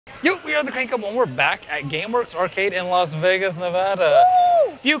Yo, we are the Crank Up, and we're back at Gameworks Arcade in Las Vegas, Nevada.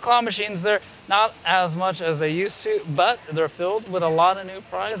 Woo! Few claw machines there, not as much as they used to, but they're filled with a lot of new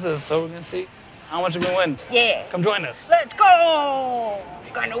prizes. So we're gonna see how much we can win. Yeah. Come join us. Let's go!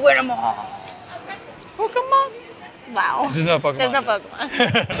 Gonna win them all. Pokemon? Wow. There's no Pokemon. There's no Pokemon.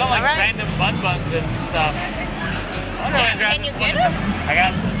 There's all like random buns and stuff. Can you get them? I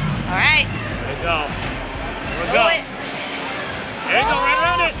got this. All right. There we go. Here we Do go. it. There you go, right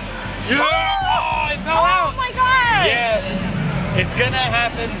around it. Yeah. Oh, it fell out. Oh my gosh. Yes. It's gonna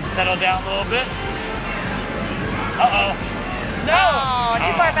happen. Settle down a little bit. Uh-oh. No. Oh,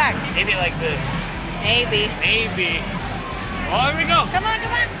 too far back. Maybe like this. Maybe. Maybe. Oh, here we go. Come on,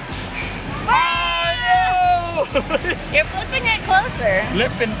 come on. Oh, no. You're flipping it closer.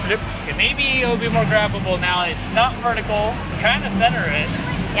 Flip and flip. Okay, maybe it'll be more grabbable now. It's not vertical. Kind of center it.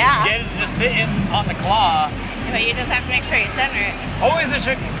 Yeah. Get it to just sit in on the claw. But you just have to make sure you center it. Always a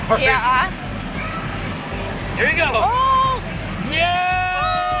tricky part. Yeah. Here we go. Oh. Yes.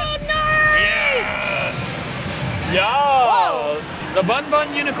 Oh, nice. Yes. Yes. The Bun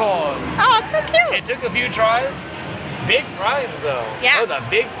Bun Unicorn. Oh, it's so cute. It took a few tries. Big prize though. Yeah. That was a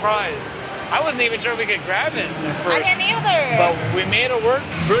big prize. I wasn't even sure we could grab it at first. I didn't either. But we made it work.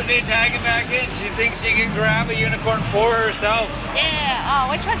 Brittany tagging back in. She thinks she can grab a unicorn for herself. Yeah.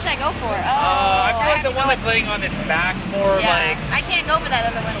 Oh, which one should I go for? I feel like the one that's laying on its back more like. I can't go for that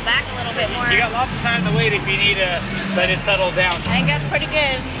other one. Back a little bit more. You got lots of time to wait if you need to let it settle down. I think that's pretty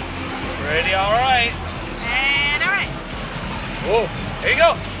good. Ready? All right. And all right. Whoa. There you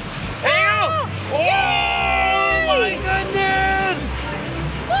go. There you go. Oh my Yay! goodness.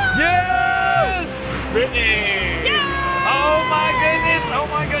 Woo! Yes. Brittany. Yeah! Oh my goodness. Oh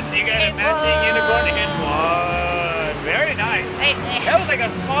my goodness. You got a It matching won. unicorn to hit one. Very nice. Wait, That was like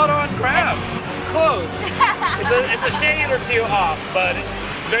a spot-on grab. Close. it's a shade or two off, but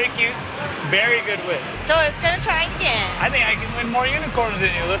it's very cute. Very good win. So it's gonna try again. I think I can win more unicorns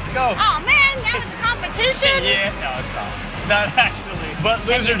than you. Let's go. Oh man, now it's competition. Yeah, no, it's not. Not actually. But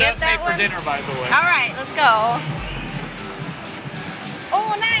Can you loser get does pay that for one? dinner, by the way. All right, let's go.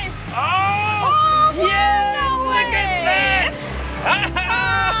 Oh, nice. Oh! Oh, yes! no Look at way. that!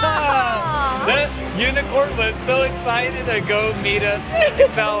 Oh. The unicorn was so excited to go meet us. It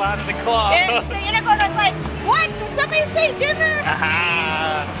fell out of the claw. And the unicorn was like, what? Did somebody say dinner?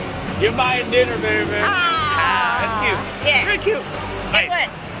 You're buying dinner, baby. That's cute. Yeah. Very cute. It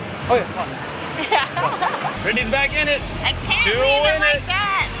went. Oh, yeah, come on. Brittany's back in it. I can't To leave win it like it.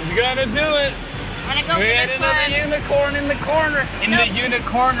 that. You gotta do it. I'm gonna go We for had this another one. unicorn in the corner. In the Nope.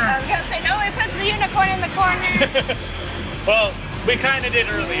 unicorner. I was gonna say, nobody puts the unicorn in the corner. Well, we kind of did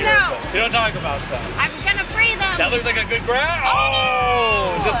earlier. No. But we don't talk about that. I'm gonna free them. That looks like a good grab.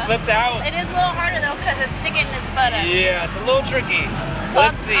 Oh, no. Just slipped out. It is a little harder though because it's sticking its butt up. Yeah, it's a little tricky. So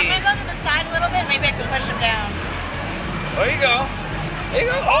Let's see. I'm gonna go to the side a little bit. Maybe I can push him down. There you go. There you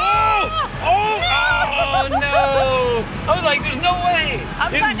go. Oh! Oh! Oh no! I was like, there's no way.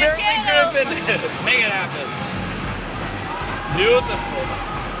 I'm It's gonna barely get him. gripping. Make it happen. Beautiful.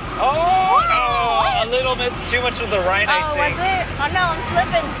 Oh! Oh! A little bit too much of the right, I Oh, think. was it? Oh no, I'm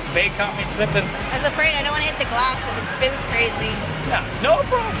slipping. They caught me slipping. I was afraid I don't want to hit the glass if it spins crazy. Yeah, no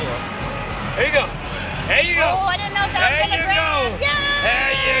problem. There you go. There you go. Oh, I didn't know if that was There gonna you grab. go. Yay!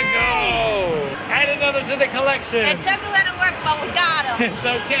 There you go. Add another to the collection. It took a little work, but we got him. It's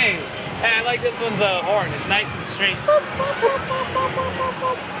okay. Hey, I like this one's horn. It's nice and straight. Boop, boop, boop, boop, boop, boop, boop,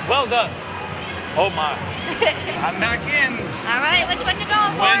 boop. Well done. Oh my. I'm back in. All right, which one you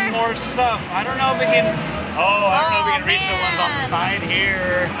going for? Win more stuff. I don't know if we can. Oh, I don't know if we can Oh, reach the ones on the man. side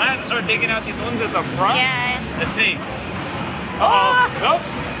here. I have to start digging out these ones at the front. Yeah. Let's see. Oh. Nope.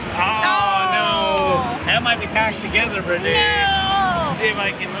 Oh no. No. That might be packed together, Brittany. No. See if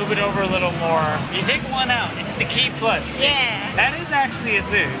I can move it over a little more. You take one out. It's the key push. Yeah. That is actually a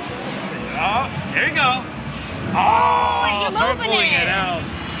thing. Oh, there you go. Oh, you're start moving pulling it. it out.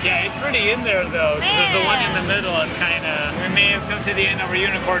 Yeah, it's pretty in there though. There's the one in the middle. It's kind of. We may have come to the end of our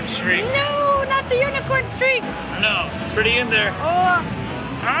unicorn streak. No, not the unicorn streak. No, it's pretty in there. Oh,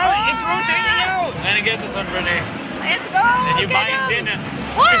 Oh, it's rotating out. I'm gonna get this one, Brittany. let's go. And you get buy him. dinner.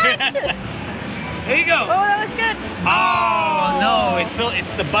 What? There you go. Oh, that looks good. Oh no, it's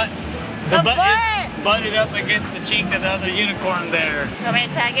the butt. The butt butt. is butted up against the cheek of the other unicorn there. You want me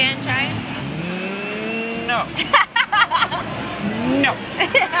to tag in, try it? No. No.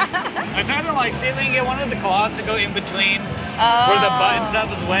 I try to like see if we can get one of the claws to go in between where the butt and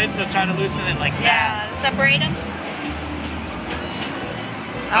stuff is wedged, so try to loosen it like that. Yeah, separate them.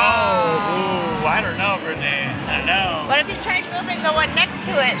 Oh, ooh, I don't know, Brittany. I don't know. What if you tried moving the one next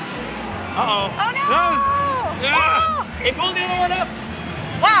to it? Uh-oh. Oh no! Yeah. Oh! Hey, pull the other one up.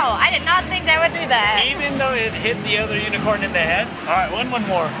 Wow, I did not think they would do that. Even though it hit the other unicorn in the head. All right, one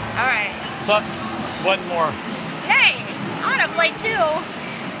more. All right. Plus one more. Hey, I want to play too.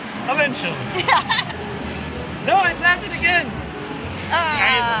 Eventually. No, I snapped it again.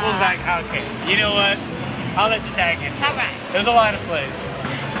 I just pulled back. Okay, you know what? I'll let you tag it. All right. There's a lot of plays.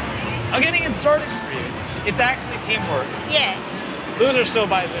 I'm getting it started for you. It's actually teamwork. Yeah. Loser still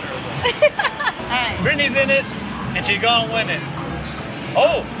buys it. Alright. Brittany's in it, and she's gonna win it.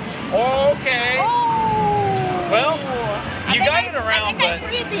 Oh, okay. Oh. Well, you got it around, I think I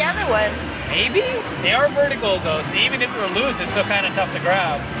freed the other one. maybe? They are vertical though, so even if they're loose, it's still kind of tough to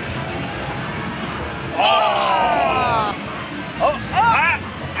grab. Oh! Oh! Ah!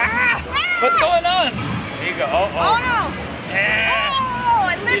 Ah! What's going on? There you go. Oh, oh. Oh no! Yeah. Oh,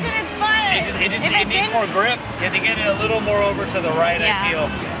 it lifted its butt. It needs more grip. You have to get it a little more over to the right, Yeah. I feel.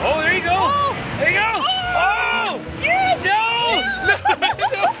 Oh, there you go. Oh. There you go. Oh! Yeah. No! No!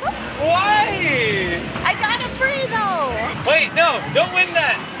 Why? I got it free though. Wait, no, don't win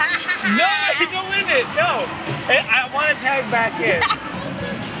that. No, don't win it. No. I want to tag back in.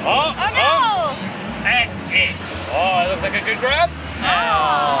 Oh, Oh no! Oh, it looks like a good grab.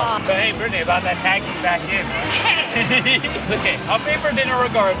 Oh. So hey, Brittany, about that tagging back in. It's okay. I'll pay for dinner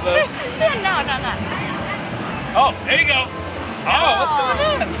regardless. No. Oh, there you go. Oh, what's going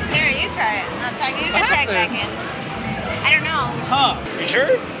on? Here, you try it. I'll tag you. You can tag back in. I don't know. Huh? You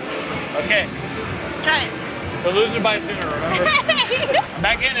sure? Okay. Try it. So loser buys dinner, remember? I'm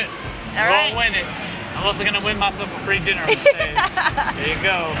back in it. All right. Won't win it. I'm also gonna win myself a free dinner instead. There you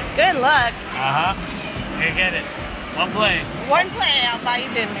go. Good luck. Uh-huh. Here, get it. One play. One play, I'll buy you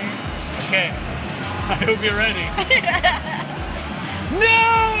dinner. Okay. I hope you're ready.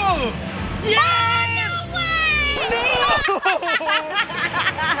 No! Yes! No way! No!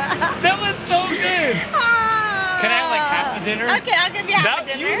 That was so good. Can I have like half the dinner? Okay, I'll give you half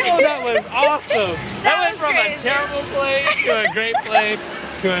the dinner. You know that was awesome. That went was from crazy. a terrible play to a great play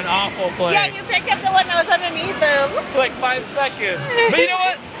to an awful play. Yeah, you picked up the one that was underneath him. Like 5 seconds. But you know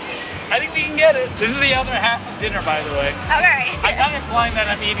what? I think we can get it. This is the other half of dinner, by the way. Okay. I'm kind of implying that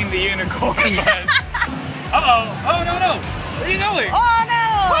I'm eating the unicorn, but... Uh-oh. Oh, no. Where are you going? Oh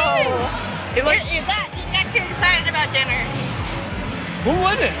no! It like... You got too excited about dinner. Who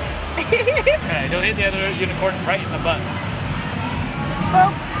wouldn't? Okay, don't hit the other unicorn right in the butt.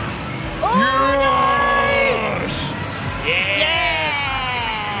 Boop. Oh, nice! Yeah.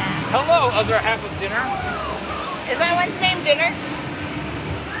 Yeah! Hello, other half of dinner. Is that one's name dinner?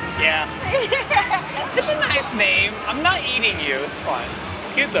 Yeah. It's a nice name. I'm not eating you. It's fine.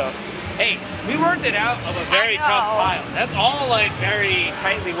 It's good though. Hey, we worked it out of a very tough pile. That's all like very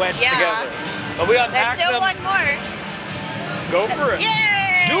tightly wedged together. But we unpacked There's still them. one more. Go for it.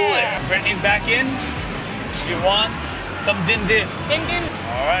 Yeah! Do it. Brittany's back in. She wants some din-din. Din-din.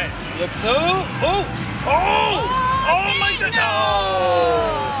 All right. Look so. Oh my goodness.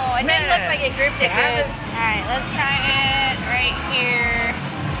 No! It didn't look like it gripped it good. Damn it. Alright, let's try it right here.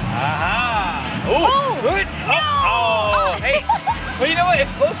 Aha. Oh, good. No. Oh, hey. Well, you know what? It's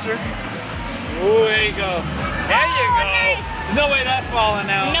closer. Oh, there you go. There you go. Nice. There's no way that's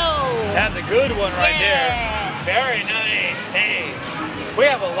falling out. No. That's a good one right Yeah. there. Very nice. Hey, we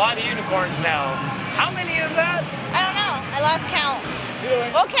have a lot of unicorns now. How many is that? I don't know. I lost count.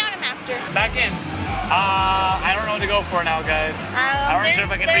 We'll count them after. Back in. I don't know what to go for now, guys. I don't know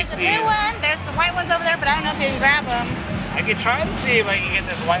if I can reach There's these. the blue one. There's some white ones over there, but I don't know if you can grab them. I could try to see if I can get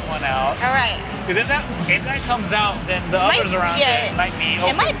this white one out. All right. Because if that comes out, then the others around it might be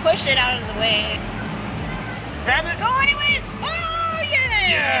open. It might push it out of the way. Grab it. Go anyways. Oh, yeah.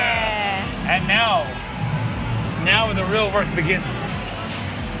 Yeah. And now the real work begins.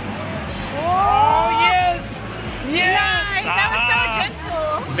 Whoa. Oh, yes. Yes. Nice. That was so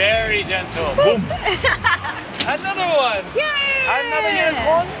gentle. Very gentle. Boom. Another one. Yeah. Another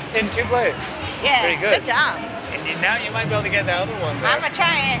unicorn in 2 plays. Yeah. Very good. Good job. And now you might be able to get the other one there. I'm going to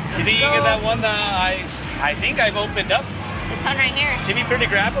try it. You think you can get that one that I think I've opened up? This one right here. Should be pretty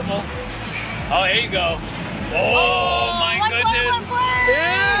grabbable. Oh, here you go. Oh, my goodness.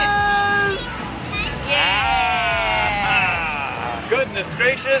 Yes. Yeah. Goodness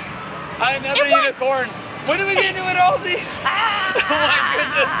gracious. Another unicorn. What are we going to do with all these? Oh my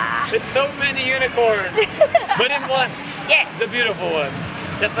goodness. It's so many unicorns. But in one. Yeah. The beautiful one.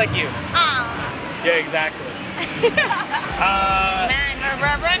 Just like you. Yeah, exactly. Man,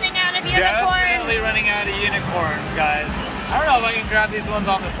 we're running out of unicorns. Definitely running out of unicorns, guys. I don't know if I can grab these ones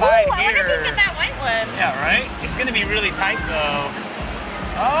on the side I here. wonder if you get that white one. Yeah, right? It's going to be really tight, though.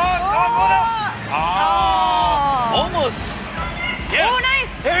 Oh, come on. Oh. Almost. Yeah. Oh, nice.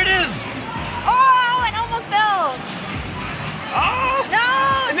 There it is. Oh, it almost fell. Oh. No.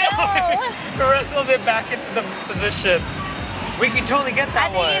 No. We wrestled it back into the position. We can totally get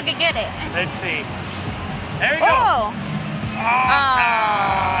that one. I think you can get it. Let's see. There we go. Oh.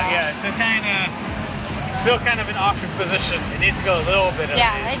 Yeah, so still kind of an awkward position. It needs to go a little bit.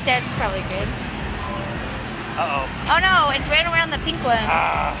 Yeah, that's probably good. Uh-oh. Oh no, it ran around the pink one.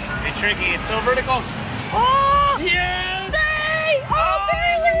 It's tricky. It's so vertical. Oh! Yes! Stay! Oh,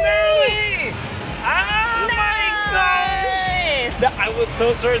 barely! Oh my Nice! gosh! I was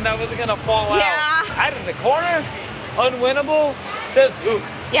so certain that wasn't gonna fall Yeah. out. Out of the corner, unwinnable, says who?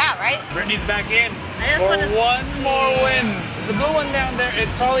 Yeah, right? Brittany's back in I just for wanna one see. more win. The blue one down there,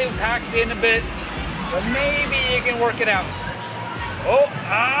 it's probably packed in a bit, but maybe you can work it out. Oh,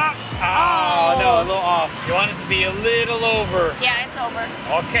 no, a little off. You want it to be a little over. Yeah, it's over.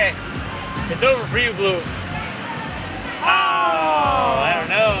 Okay, it's over for you, blue. I don't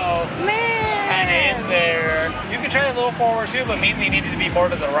know. Man! Kind of in there. You can try a little forward too, but mainly needed to be more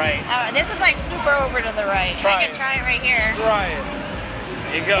to the right. Oh, this is like super over to the right. Try I can try it right here. Try it.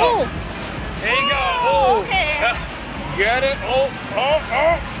 There you go. Ooh. There you go. Oh, okay. Get it. Oh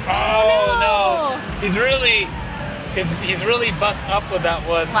no. He's really butts up with that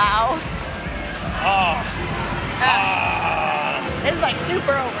one. Wow. This is like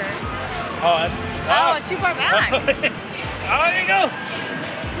super over. That's too far back. There you go.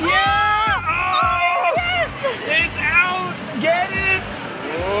 Yeah. Oh, yes. it's out. Get it.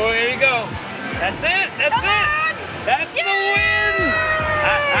 Oh, there you go. That's it. That's it. That's the win.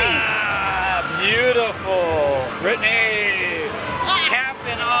 Beautiful. Brittany.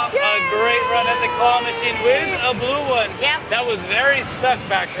 Capping off a great run at the claw machine with a blue one. Yep. That was very stuck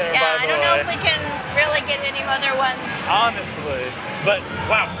back there, Yeah, by the way. I don't know if we can really get any other ones. Honestly. But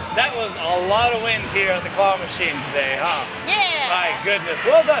wow, that was a lot of wins here at the claw machine today, huh? Yeah. My goodness,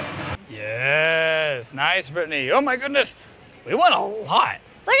 well done. Yes, nice, Brittany. Oh my goodness, we won a lot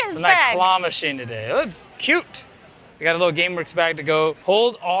Look at this from that bag. claw machine today. That's cute. We got a little Gameworks bag to go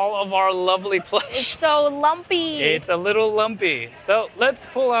hold all of our lovely plush. It's so lumpy. It's a little lumpy. So let's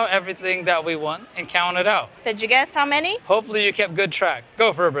pull out everything that we won and count it out. Did you guess how many? Hopefully you kept good track.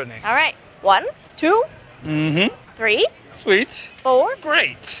 Go for it, Brittany. All right. 1, 2, Mm-hmm. 3, Sweet. 4,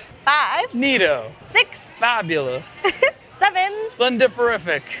 Great. 5, Neato. 6, Fabulous. 7,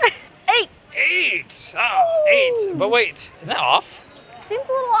 Splendiferrific. 8. 8. Oh, 8. But wait, isn't that off? Seems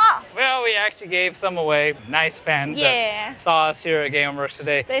a little off. Well, we actually gave some away. Nice fans Yeah. that saw us here at Gameworks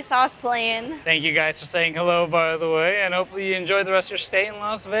today. They saw us playing. Thank you guys for saying hello, by the way, and hopefully you enjoyed the rest of your stay in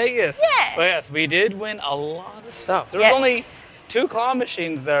Las Vegas. Yeah. But yes, we did win a lot of stuff. There was Yes. only 2 claw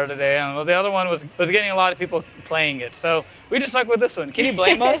machines there today, and the other one was getting a lot of people playing it. So we just stuck with this one. Can you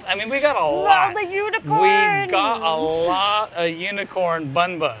blame us? I mean, we got a lot. the unicorns. We got a lot of unicorn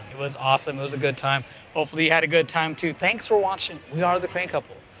bun. It was awesome. It was a good time. Hopefully you had a good time too. Thanks for watching. We are the Crank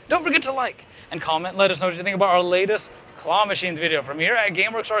Couple. Don't forget to like and comment. Let us know what you think about our latest claw machines video from here at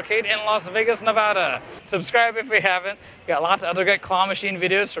Gameworks Arcade in Las Vegas, Nevada. Subscribe if you haven't. We got lots of other great claw machine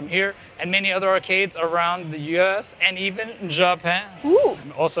videos from here and many other arcades around the US and even Japan. Ooh.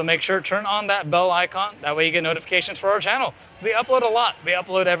 Also make sure to turn on that bell icon. That way you get notifications for our channel. We upload a lot. We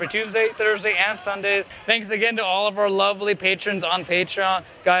upload every Tuesday, Thursday, and Sundays. Thanks again to all of our lovely patrons on Patreon.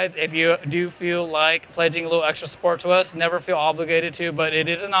 Guys, if you do feel like pledging a little extra support to us, never feel obligated to, but it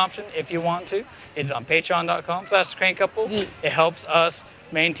is an option if you want to. It's on patreon.com/crankcouple. Yeah. It helps us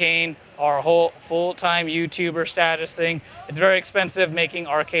maintain our whole full-time YouTuber status thing. It's very expensive making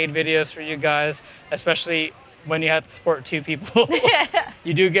arcade videos for you guys, especially when you have to support 2 people.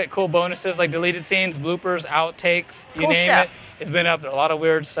 You do get cool bonuses like deleted scenes, bloopers, outtakes, you Cool name stuff. it. It's been up there, a lot of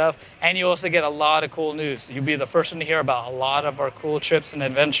weird stuff. And you also get a lot of cool news. You'll be the first one to hear about a lot of our cool trips and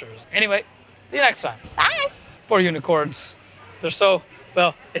adventures. Anyway, see you next time. Bye. Poor unicorns. They're so,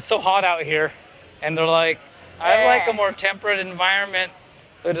 well, it's so hot out here. And they're like, I like a more temperate environment.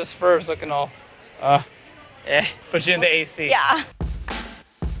 Look at his fur's looking all, put you in the AC. Yeah.